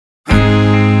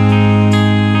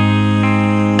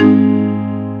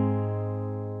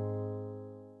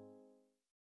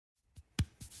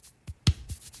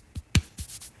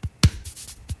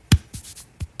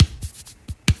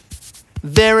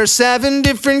There are 7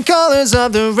 different colors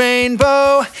of the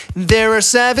rainbow. There are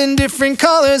 7 different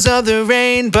colors of the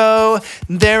rainbow.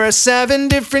 There are 7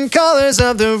 different colors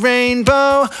of the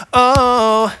rainbow.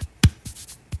 Oh.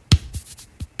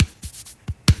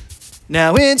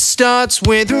 Now it starts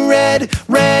with red,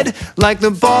 red, like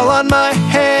the ball on my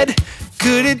head.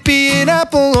 Could it be an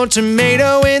apple or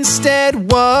tomato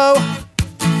instead? Whoa.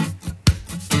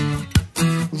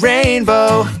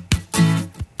 Rainbow.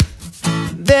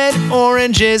 Then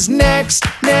orange is next,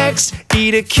 next.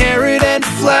 Eat a carrot and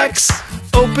flex.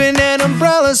 Open an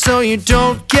umbrella so you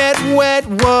don't get wet.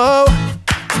 Whoa.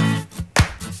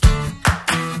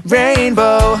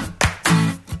 Rainbow.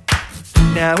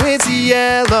 Now it's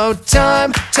yellow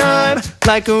time, time,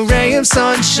 like a ray of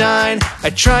sunshine. I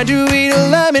tried to eat a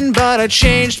lemon, but I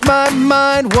changed my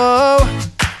mind. Whoa.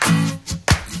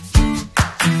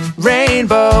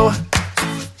 Rainbow.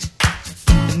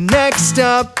 Next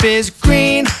up is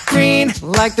green, green,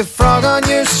 like the frog on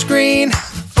your screen.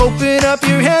 Open up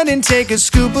your hand and take a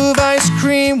scoop of ice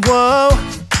cream. Whoa.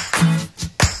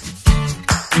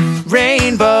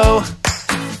 Rainbow.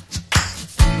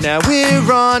 Now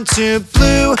we're on to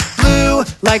blue, blue,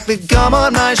 like the gum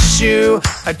on my shoe.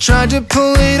 I tried to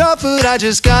pull it off, but I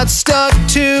just got stuck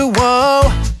too.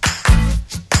 Whoa.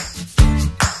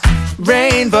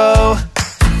 Rainbow.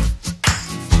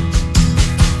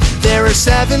 There are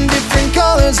 7 different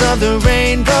colors of the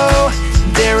rainbow.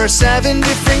 There are 7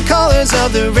 different colors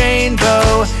of the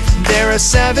rainbow. There are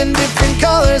 7 different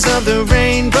colors of the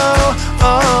rainbow.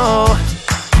 Oh.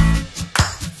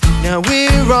 Now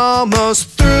we're almost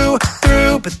through,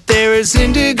 but there is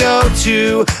indigo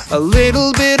too. A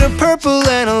little bit of purple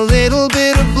and a little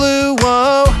bit of blue.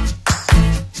 Whoa.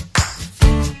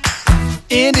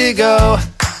 Indigo.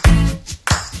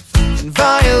 And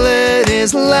violet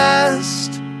is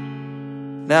last.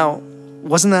 Now,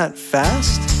 wasn't that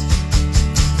fast?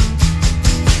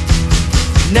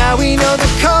 Now we know the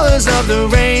colors of the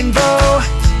rainbow.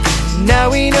 Now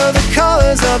we know the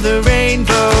colors of the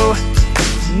rainbow.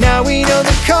 Now we know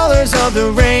the colors of the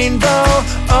rainbow.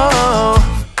 Oh.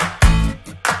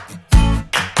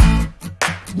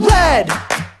 Red,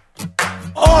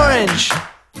 orange,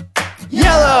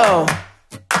 yellow,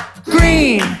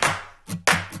 green,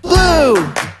 blue,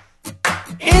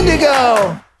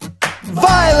 indigo,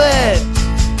 violet.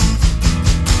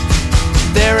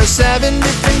 There are 7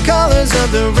 different colors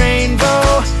of the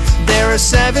rainbow. There are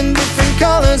 7 different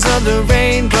colors of the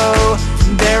rainbow.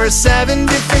 There are 7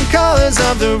 different colors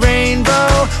of the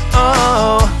rainbow.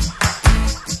 Oh.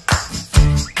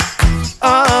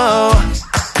 Oh.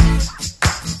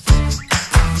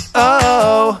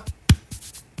 Oh.